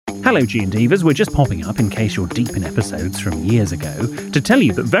Hello, G&Divas. We're just popping up in case you're deep in episodes from years ago to tell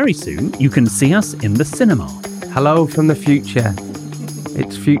you that very soon you can see us in the cinema. Hello from the future.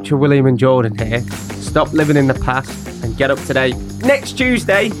 It's future William and Jordan here. Stop living in the past and get up to date. Next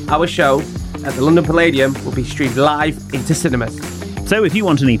Tuesday, our show at the London Palladium will be streamed live into cinemas. So if you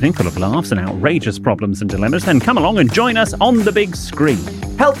want an evening full of laughs and outrageous problems and dilemmas, then come along and join us on the big screen.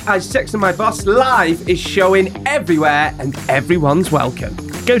 Help I Sex and My Boss Live is showing everywhere and everyone's welcome.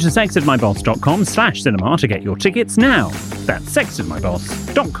 Go to sexedmyboss.com/cinema to get your tickets now. That's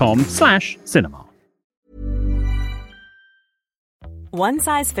sexedmyboss.com/cinema. One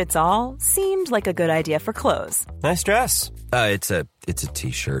size fits all seemed like a good idea for clothes. Nice dress. It's a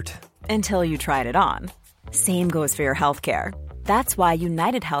t-shirt. Until you tried it on. Same goes for your healthcare. That's why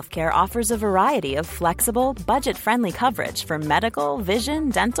United Healthcare offers a variety of flexible, budget-friendly coverage for medical, vision,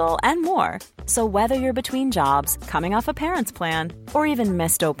 dental, and more. So whether you're between jobs, coming off a parent's plan, or even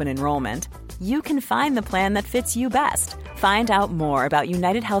missed open enrollment, you can find the plan that fits you best. Find out more about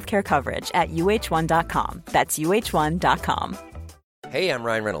United Healthcare coverage at uh1.com. That's uh1.com. Hey, I'm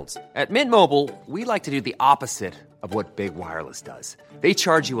Ryan Reynolds. At Mint Mobile, we like to do the opposite of what Big Wireless does. They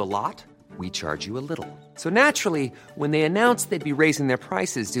charge you a lot, we charge you a little. So naturally, when they announced they'd be raising their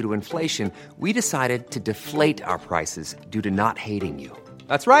prices due to inflation, we decided to deflate our prices due to not hating you.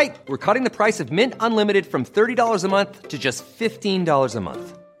 That's right. We're cutting the price of Mint Unlimited from $30 a month to just $15 a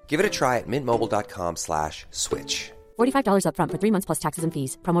month. Give it a try at mintmobile.com/switch. $45 up front for 3 months plus taxes and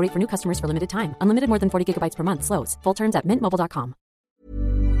fees. Promo rate for new customers for limited time. Unlimited more than 40 gigabytes per month. Slows full terms at mintmobile.com.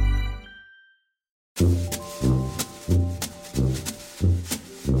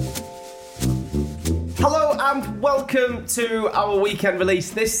 Hello and welcome to our weekend release.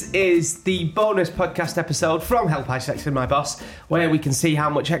 This is the bonus podcast episode from Help I Sex and My Boss, where we can see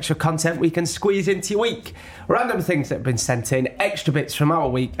how much extra content we can squeeze into your week. Random things that have been sent in, extra bits from our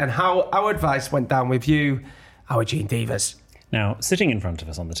week, and how our advice went down with you, our G&Divas. Now, sitting in front of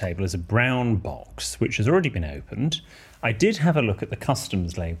us on the table is a brown box, which has already been opened. I did have a look at the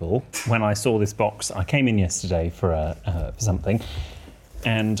customs label when I saw this box. I came in yesterday for something,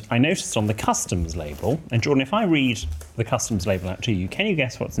 and I noticed on the customs label, and Jordan, if I read the customs label out to you, can you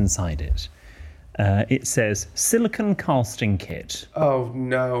guess what's inside it? It says silicone casting kit. Oh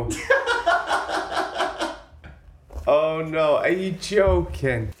no. Oh no, are you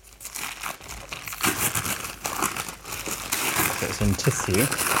joking? So it's in tissue.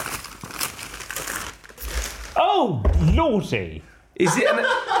 Oh, lordy! Is it?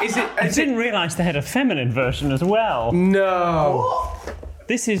 I didn't realise they had a feminine version as well. No.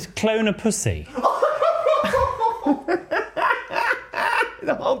 This is Clona Pussy.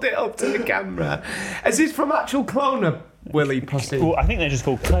 Hold it up to the camera. Is this from actual Clona, Willy Pussy? Well, I think they're just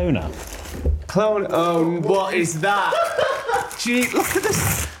called Clona. Clona? Oh, what is that? Gee, look at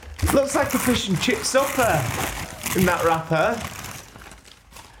this. Looks like a fish and chip supper in that wrapper.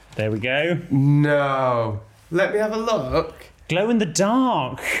 There we go. No. Let me have a look. Glow in the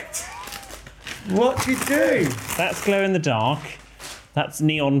dark. What do you do? That's glow in the dark. That's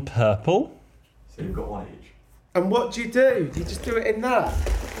neon purple. So you've got one each. And what do you do? Do you just do it in that?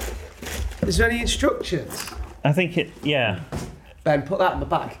 Is there any instructions? I think yeah. Ben, put that in the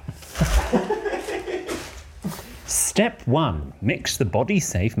bag. Step 1, mix the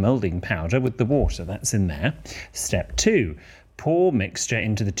body-safe moulding powder with the water. That's in there. Step 2, pour mixture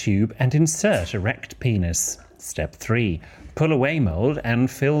into the tube and insert erect penis. Step 3, pull away mould and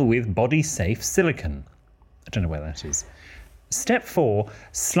fill with body-safe silicone. I don't know where that is. Step 4,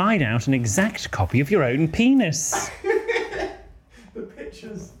 slide out an exact copy of your own penis. The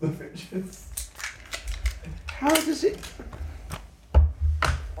pictures. How does it...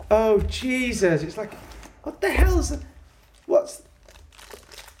 Oh, Jesus. It's like... What the hell's... What's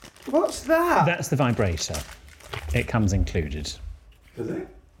that? That's the vibrator. It comes included. Does it?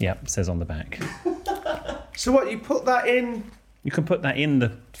 Yep, says on the back. So what, you put that in... You can put that in the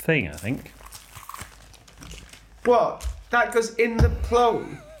thing, I think. What? That goes in the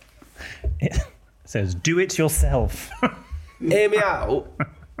clone? It says, do it yourself. Hear me out.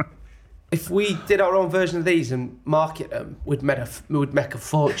 If we did our own version of these and market them, we'd make a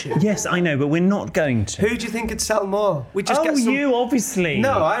fortune. Yes, I know, but we're not going to. Who do you think could sell more? We just get some... you, obviously.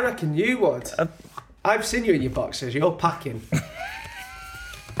 No, I reckon you would. I've seen you in your boxes. You're packing.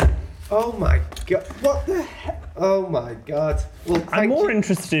 Oh my God. What the heck? Oh my God. Well, I'm more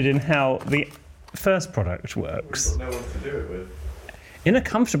interested in how the first product works. We've got no one to do it with. In a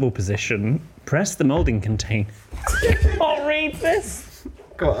comfortable position, press the moulding container. I'll read this.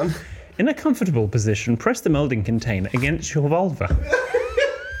 Go on. In a comfortable position, press the moulding container against your vulva.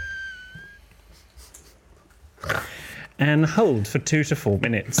 and hold for 2 to 4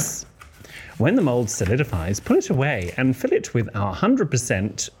 minutes. When the mould solidifies, pull it away and fill it with our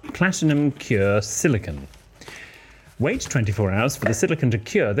 100% platinum cure silicone. Wait 24 hours for the silicone to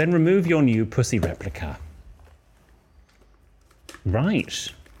cure, then remove your new pussy replica. Right.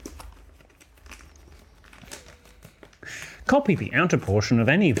 Copy the outer portion of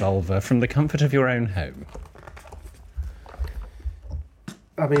any vulva from the comfort of your own home.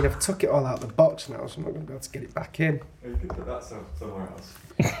 I mean, I've took it all out of the box now, so I'm not going to be able to get it back in. You could put that somewhere else.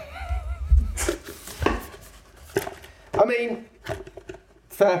 I mean,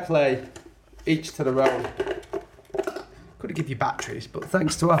 fair play, each to their own. Could have give you batteries, but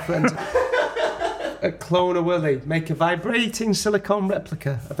thanks to our friends at Clona Willy, make a vibrating silicone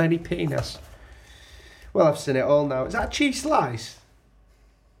replica of any penis. Well, I've seen it all now. Is that a cheese slice?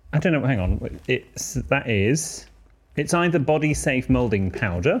 I don't know, hang on. It's either body safe moulding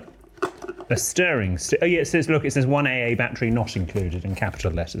powder, a stirring stick. Oh yeah, it says 1 AA battery not included in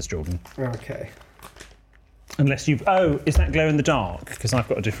capital letters, Jordan. Okay. Unless you've, is that glow in the dark? Because I've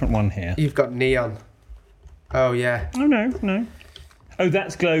got a different one here. You've got neon. Oh yeah. Oh no. Oh,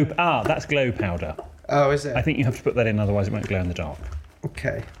 that's glow powder. Oh, is it? I think you have to put that in, otherwise it won't glow in the dark.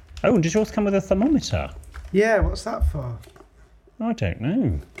 Okay. Oh, and does yours come with a thermometer? Yeah, what's that for? I don't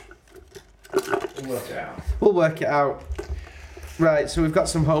know. We'll work it out. We'll work it out. Right, so we've got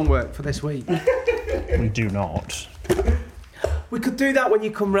some homework for this week. We do not. We could do that when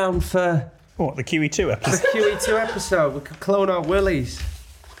you come round for What, the QE2 the episode? QE2 episode. We could clone our willies.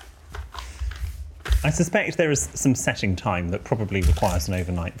 I suspect there is some setting time that probably requires an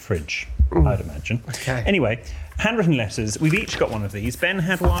overnight fridge, I'd imagine. Okay. Anyway, handwritten letters. We've each got one of these. Ben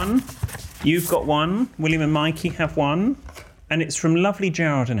had one. You've got one. William and Mikey have one. And it's from lovely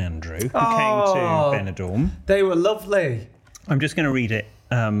Gerard and Andrew, who came to Benidorm. They were lovely. I'm just going to read it.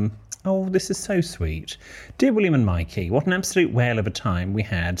 This is so sweet. Dear William and Mikey, what an absolute whale of a time we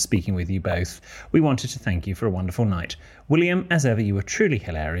had speaking with you both. We wanted to thank you for a wonderful night. William, as ever, you were truly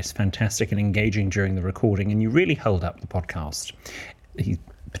hilarious, fantastic and engaging during the recording, and you really held up the podcast. He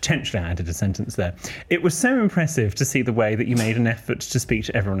potentially added a sentence there. It was so impressive to see the way that you made an effort to speak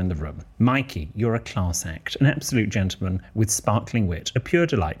to everyone in the room. Mikey, you're a class act, an absolute gentleman with sparkling wit, a pure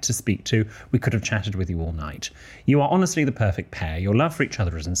delight to speak to. We could have chatted with you all night. You are honestly the perfect pair. Your love for each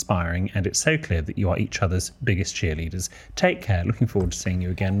other is inspiring, and it's so clear that you are each other's biggest cheerleaders. Take care. Looking forward to seeing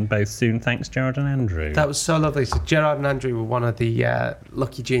you again both soon. Thanks, Gerard and Andrew. That was so lovely. So Gerard and Andrew were one of the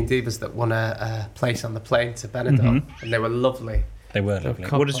lucky Gene Divas that won a place on the plane to Benidorm, and they were lovely. They were lovely.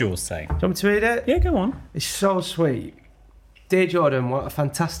 What does yours say? Do you want me to read it? Yeah, go on. It's so sweet. Dear Jordan, what a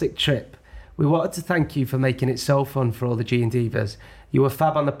fantastic trip. We wanted to thank you for making it so fun for all the G and Divas. You were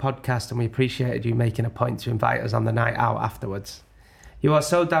fab on the podcast and we appreciated you making a point to invite us on the night out afterwards. You are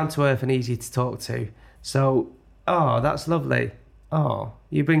so down to earth and easy to talk to. So, that's lovely.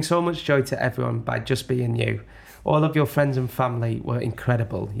 You bring so much joy to everyone by just being you. All of your friends and family were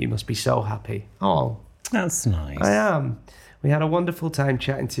incredible. You must be so happy. That's nice. I am. We had a wonderful time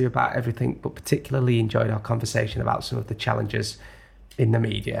chatting to you about everything, but particularly enjoyed our conversation about some of the challenges in the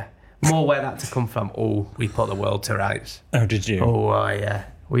media. More where that to come from. We put the world to rights. Oh, did you? Yeah.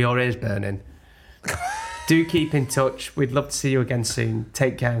 Were your ears burning? Do keep in touch. We'd love to see you again soon.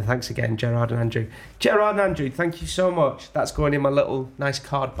 Take care and thanks again, Gerard and Andrew. Gerard and Andrew, thank you so much. That's going in my little nice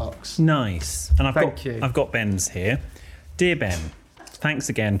card box. Nice. And Thank you. I've got Ben's here. Dear Ben, thanks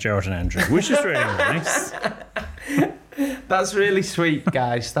again, Gerard and Andrew, which is really nice. That's really sweet,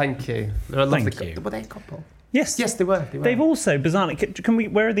 guys. Thank you. They're a lovely Thank you. Were they a couple? Yes. Yes, they were. They've also, bizarrely, can we?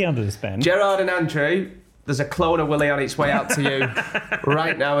 Where are the others, Ben? Gerard and Andrew, there's a clone of Willie on its way out to you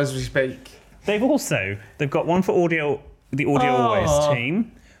right now as we speak. They've got one for the Audio Always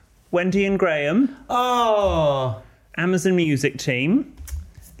team, Wendy and Graham, Amazon Music team,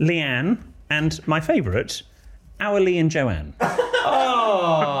 Leanne, and my favourite, Hourly and Joanne.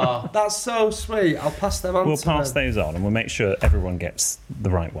 That's so sweet. I'll pass them on We'll to pass them. those on and we'll make sure everyone gets the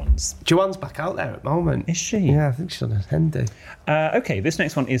right ones. Joanne's back out there at the moment. Is she? Yeah, I think she's on a Hendy. Okay, this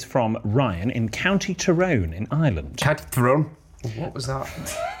next one is from Ryan in County Tyrone in Ireland. County Throne. What was that?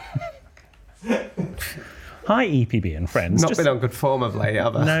 Hi, EPB and friends. Not been on good form of late,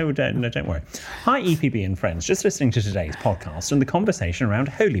 have I? No, don't worry. Hi, EPB and friends. Just listening to today's podcast and the conversation around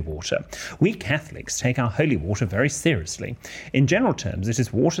holy water. We Catholics take our holy water very seriously. In general terms, it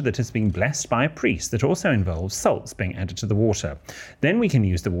is water that has been blessed by a priest that also involves salts being added to the water. Then we can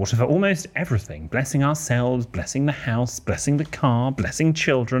use the water for almost everything, blessing ourselves, blessing the house, blessing the car, blessing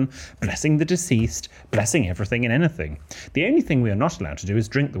children, blessing the deceased, blessing everything and anything. The only thing we are not allowed to do is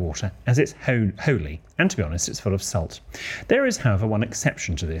drink the water, as it's holy. And to be honest, honest, it's full of salt. There is, however, one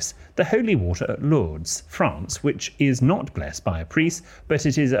exception to this. The holy water at Lourdes, France, which is not blessed by a priest, but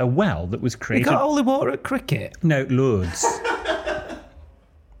it is a well that was You created... got holy water at cricket? No, Lourdes.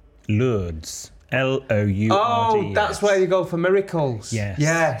 Lourdes. Lourdes. Oh, that's where you go for miracles. Yes.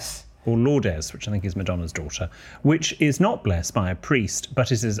 Yes. Or Lourdes, which I think is Madonna's daughter, which is not blessed by a priest,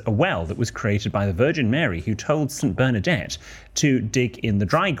 but it is a well that was created by the Virgin Mary, who told St. Bernadette to dig in the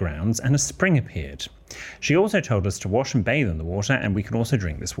dry grounds, and a spring appeared. She also told us to wash and bathe in the water, and we can also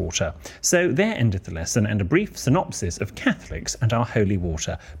drink this water. So there endeth the lesson, and a brief synopsis of Catholics and our holy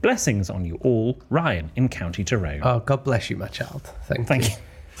water. Blessings on you all, Ryan in County Tyrone. Oh, God bless you, my child. Thank you.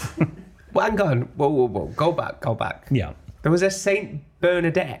 you. Well, hang on. Whoa. Go back. Yeah. There was a Saint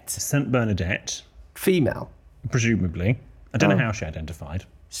Bernadette, St. Bernadette, female. presumably. I don't know how she identified.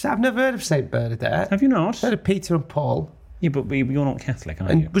 So I've never heard of Saint Bernadette. Have you not? I've heard of Peter and Paul. Yeah, but you're not Catholic, are you?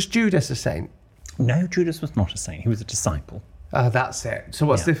 And was Judas a saint? No, Judas was not a saint. He was a disciple. Oh, that's it. So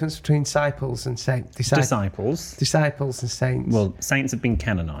what's the difference between disciples and saints? Disciples. Disciples and saints. Well, saints have been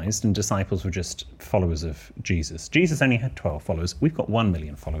canonized and disciples were just followers of Jesus. Jesus only had 12 followers. We've got 1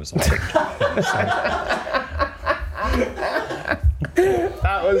 million followers on TikTok.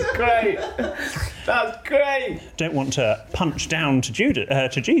 that was great. That's great. Don't want to punch down to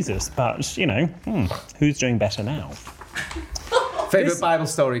Jesus, but, you know, who's doing better now? Favourite Bible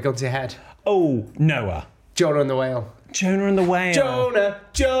story, gun to your head. Oh, Noah. Jonah and the whale. Jonah and the whale.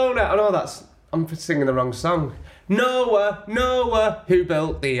 Jonah. I know I'm singing the wrong song. Noah, who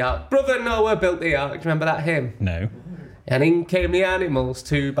built the ark? Brother Noah built the ark. Do you remember that hymn? No. And in came the animals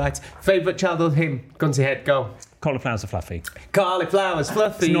to bite. Favourite childhood hymn? Gun to your head, go. Cauliflowers are fluffy. Cauliflower's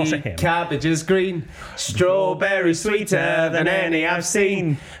fluffy, It's not a hymn. cabbage is green, strawberry sweeter than any I've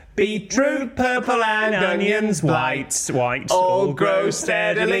seen. Beetroot purple and onions white, all grow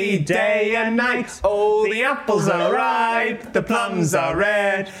steadily day and night. Oh, the apples are ripe, the plums are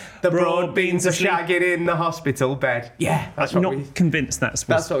red, the broad beans are shagging in the hospital bed. Yeah, that's I'm what not convinced that's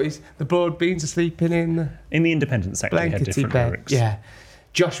the broad beans are sleeping in the in the independent sector. We had blankety different bed. lyrics. Yeah.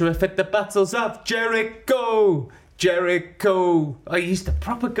 Joshua fit the battles of Jericho. I used to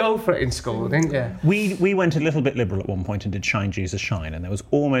proper go for it in school, didn't you? We went a little bit liberal at one point and did Shine Jesus Shine, and there was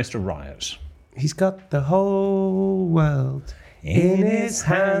almost a riot. He's got the whole world in his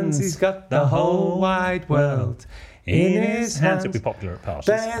hands. He's got the whole wide world in his hands. It would be popular at parties.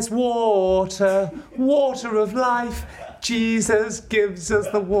 There's water of life. Jesus gives us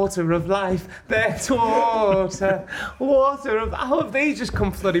the water of life. There's water of... How have these just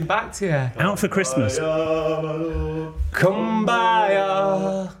come flooding back to you? Out for Christmas. Come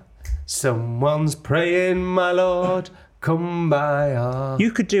by, someone's praying, my Lord. Come by, You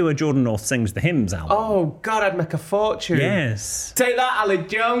could do a Jordan North Sings the Hymns album. Oh, God, I'd make a fortune. Yes. Take that, Alec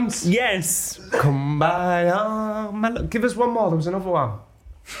Jones. Yes. Come by, my Lord. Give us one more. There was another one.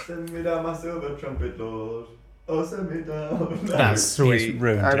 Send me down my silver trumpet, Lord. Oh, send me down. That's sweet. He's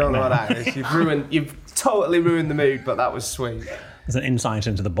ruined I don't it know now. what that is. You've totally ruined the mood, but that was sweet. There's an insight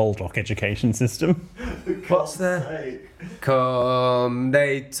into the Baldock education system. What's there? Come,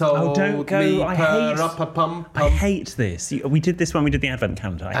 they told don't go. me I per hate- up a pum I hate this. We did this when we did the Advent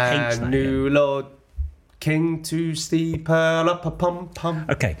calendar. I hate that. new Lord King to steep her up a pum pum.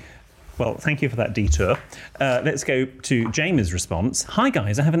 Okay. Well, thank you for that detour. Let's go to Jamie's response. Hi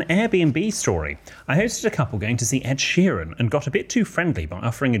guys, I have an Airbnb story. I hosted a couple going to see Ed Sheeran and got a bit too friendly by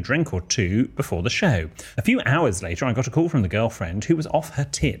offering a drink or two before the show. A few hours later, I got a call from the girlfriend who was off her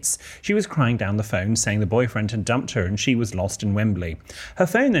tits. She was crying down the phone saying the boyfriend had dumped her and she was lost in Wembley. Her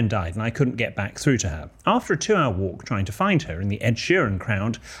phone then died and I couldn't get back through to her. After a 2-hour walk trying to find her in the Ed Sheeran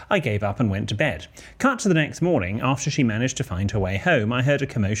crowd, I gave up and went to bed. Cut to the next morning, after she managed to find her way home, I heard a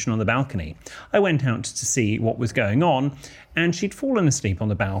commotion on the balcony. I went out to see what was going on, and she'd fallen asleep on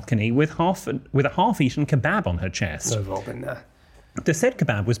the balcony with a half-eaten kebab on her chest. We've all been there. The said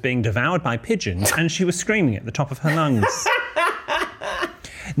kebab was being devoured by pigeons, and she was screaming at the top of her lungs.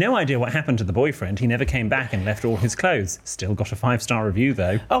 No idea what happened to the boyfriend. He never came back and left all his clothes. Still got a 5-star review,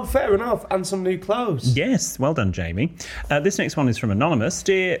 though. Oh, fair enough. And some new clothes. Yes, well done, Jamie. This next one is from Anonymous.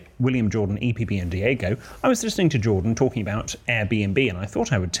 Dear William, Jordan, EPP and Diego, I was listening to Jordan talking about Airbnb and I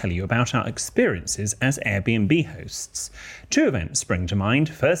thought I would tell you about our experiences as Airbnb hosts. 2 events spring to mind.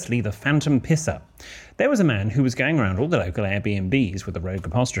 Firstly, the Phantom Pisser. There was a man who was going around all the local Airbnbs with a rogue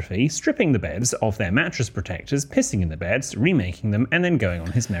apostrophe, stripping the beds of their mattress protectors, pissing in the beds, remaking them, and then going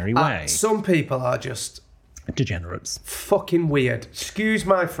on his merry way. Some people are just Degenerates. fucking weird. Excuse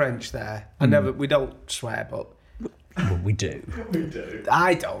my French there. We don't swear, but Well, we do. We do.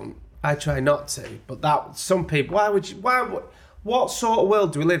 I don't. I try not to. But some people, why What sort of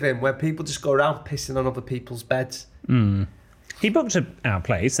world do we live in where people just go around pissing on other people's beds? He booked our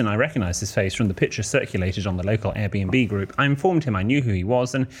place, and I recognised his face from the picture circulated on the local Airbnb group. I informed him I knew who he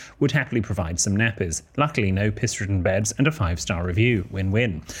was and would happily provide some nappies. Luckily, no piss-ridden beds and a 5-star review.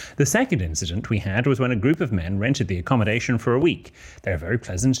 Win-win. The second incident we had was when a group of men rented the accommodation for a week. They were very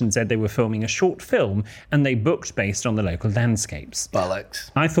pleasant and said they were filming a short film, and they booked based on the local landscapes.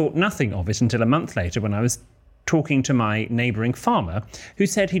 Bollocks. I thought nothing of it until a month later when I was talking to my neighbouring farmer, who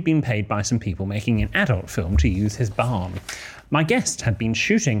said he'd been paid by some people making an adult film to use his barn. My guest had been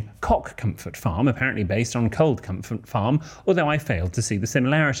shooting Cock Comfort Farm, apparently based on Cold Comfort Farm, although I failed to see the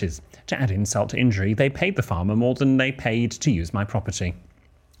similarities. To add insult to injury, they paid the farmer more than they paid to use my property.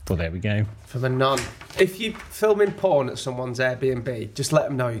 Well, there we go. From a non. If you're filming porn at someone's Airbnb, just let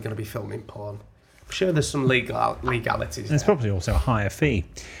them know you're going to be filming porn. I'm sure there's some legalities There's probably also a higher fee.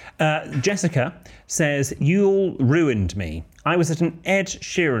 Jessica says, "You all ruined me. I was at an Ed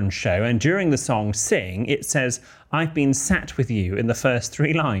Sheeran show, and during the song Sing, it says, 'I've been sat with you' in the first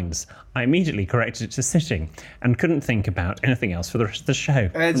 3 lines. I immediately corrected it to sitting and couldn't think about anything else for the rest of the show."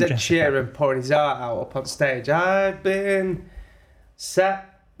 Ed's Ed Sheeran pouring his heart out up on stage. I've been sat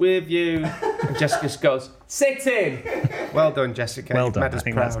with you. And Jessica just goes, "Sitting." Well done, Jessica. Well You've done, made I us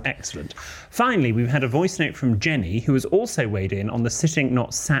think proud. that's excellent. Finally, we've had a voice note from Jenny, who has also weighed in on the sitting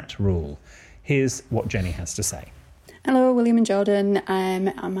not sat rule. Here's what Jenny has to say. Hello, William and Jordan. My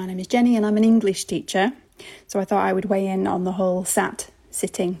name is Jenny and I'm an English teacher. So I thought I would weigh in on the whole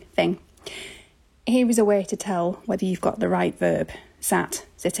sat-sitting thing. Here is a way to tell whether you've got the right verb, sat,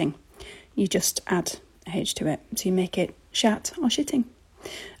 sitting. You just add a H to it. So you make it shat or shitting.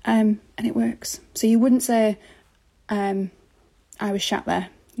 And it works. So you wouldn't say, I was shat there.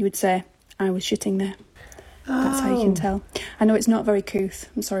 You would say, I was shitting there. That's how you can tell. I know it's not very couth.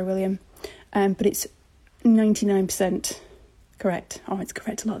 I'm sorry, William. But it's 99% correct. Oh, it's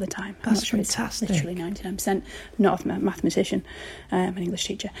correct a lot of the time. I'm That's not sure fantastic. It's literally 99%. Not a mathematician, an English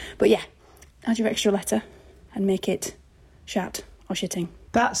teacher. But yeah, add your extra letter and make it shat or shitting.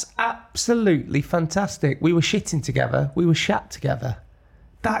 That's absolutely fantastic. We were shitting together. We were shat together.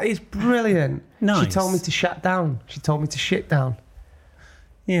 That is brilliant. Nice. She told me to shat down. She told me to shit down.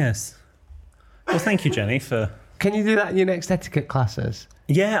 Yes. Well, thank you, Jenny, for... Can you do that in your next etiquette classes?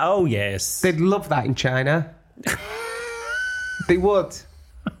 Yeah, oh, yes. They'd love that in China. They would.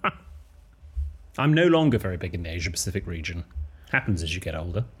 I'm no longer very big in the Asia-Pacific region. Happens as you get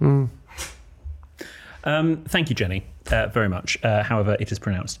older. Thank you, Jenny, very much. However, it is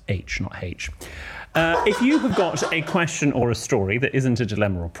pronounced H, not H. If you have got a question or a story that isn't a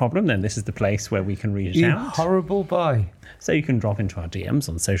dilemma or problem, then this is the place where we can read it You out. horrible boy. So you can drop into our DMs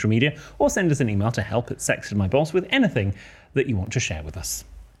on social media or send us an email to help@sextedmyboss with anything that you want to share with us.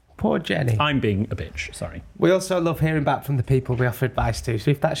 Poor Jenny. I'm being a bitch, sorry. We also love hearing back from the people we offer advice to. So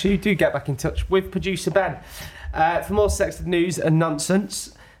if that's you, do get back in touch with Producer Ben. For more sexted news and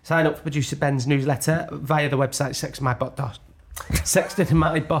nonsense, sign up for Producer Ben's newsletter via the website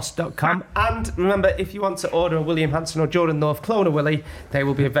sextedmyboss.com. And remember, if you want to order a William Hanson or Jordan North clone of Willie, they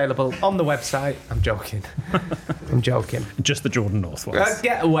will be available on the website. I'm joking. I'm joking. Just the Jordan North ones.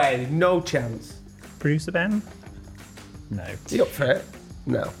 Get away. No chance. Producer Ben? No. Is he up for it?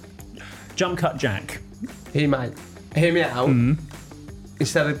 No. Jump Cut Jack. He might. Hear me out.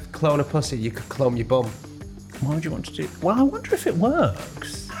 Instead of clone a pussy, you could clone your bum. Why would you want to do... Well, I wonder if it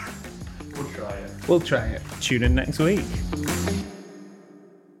works. We'll try it. We'll try it. Tune in next week.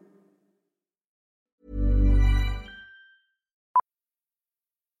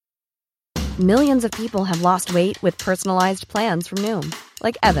 Millions of people have lost weight with personalized plans from Noom.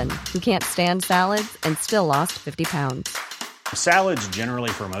 Like Evan, who can't stand salads and still lost 50 pounds. Salads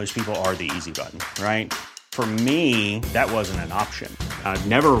generally for most people are the easy button, right? For me, that wasn't an option. I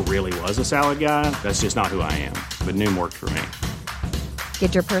never really was a salad guy. That's just not who I am. But Noom worked for me.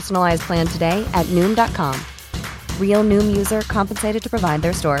 Get your personalized plan today at Noom.com. Real Noom user compensated to provide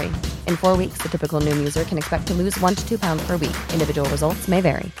their story. In 4 weeks, the typical Noom user can expect to lose 1 to 2 pounds per week. Individual results may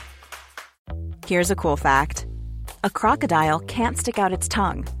vary. Here's a cool fact. A crocodile can't stick out its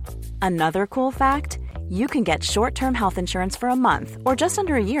tongue. Another cool fact, you can get short-term health insurance for a month or just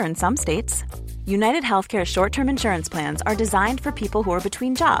under a year in some states. United Healthcare short-term insurance plans are designed for people who are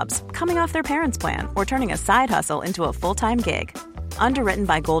between jobs, coming off their parents' plan, or turning a side hustle into a full-time gig. Underwritten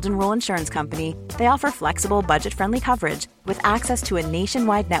by Golden Rule Insurance Company, they offer flexible, budget-friendly coverage with access to a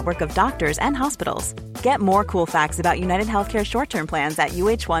nationwide network of doctors and hospitals. Get more cool facts about United Healthcare short-term plans at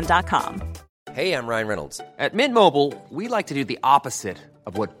uh1.com. Hey, I'm Ryan Reynolds. At Mint Mobile, we like to do the opposite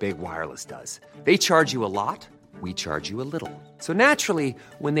of what Big Wireless does. They charge you a lot, we charge you a little. So naturally,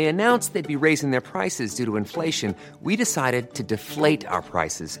 when they announced they'd be raising their prices due to inflation, we decided to deflate our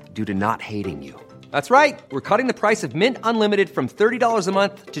prices due to not hating you. That's right. We're cutting the price of Mint Unlimited from $30 a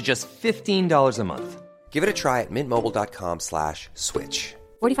month to just $15 a month. Give it a try at mintmobile.com/switch.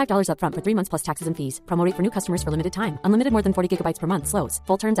 $45 up front for 3 months plus taxes and fees. Promo rate for new customers for limited time. Unlimited more than 40 gigabytes per month. Slows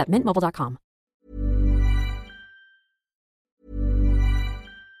full terms at mintmobile.com.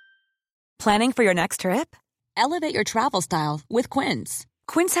 Planning for your next trip? Elevate your travel style with Quince.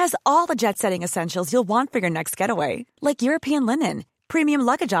 Quince has all the jet-setting essentials you'll want for your next getaway, like European linen, premium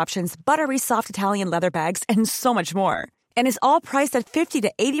luggage options, buttery soft Italian leather bags, and so much more. And is all priced at 50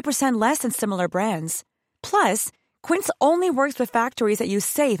 to 80% less than similar brands. Plus, Quince only works with factories that use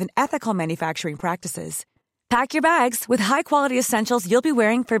safe and ethical manufacturing practices. Pack your bags with high-quality essentials you'll be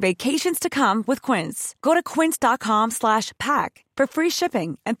wearing for vacations to come with Quince. Go to quince.com/pack for free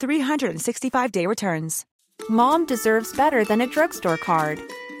shipping and 365-day returns. Mom deserves better than a drugstore card.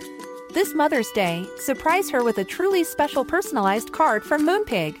 This Mother's Day, surprise her with a truly special personalized card from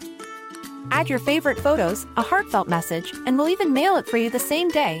Moonpig. Add your favorite photos, a heartfelt message, and we'll even mail it for you the same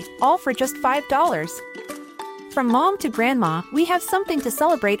day, all for just $5. From mom to grandma, we have something to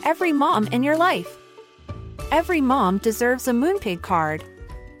celebrate every mom in your life. Every mom deserves a Moonpig card.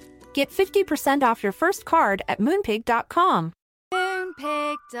 Get 50% off your first card at Moonpig.com.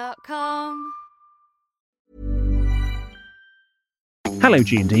 Moonpig.com. Hello,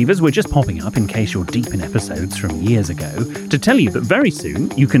 G&Divas. We're just popping up in case you're deep in episodes from years ago to tell you that very soon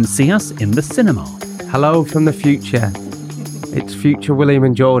you can see us in the cinema. Hello from the future. It's future William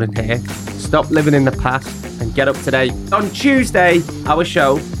and Jordan here. Stop living in the past and get up to date. On Tuesday, our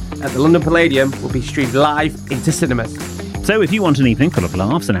show at the London Palladium will be streamed live into cinemas. So if you want an evening full of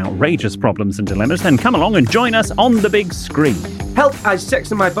laughs and outrageous problems and dilemmas, then come along and join us on the big screen. Help I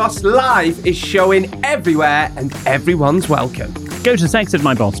Sexted My Boss Live is showing everywhere and everyone's welcome. Go to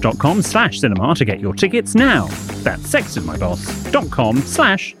sextedmyboss.com/cinema to get your tickets now. That's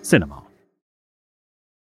sextedmyboss.com/cinema.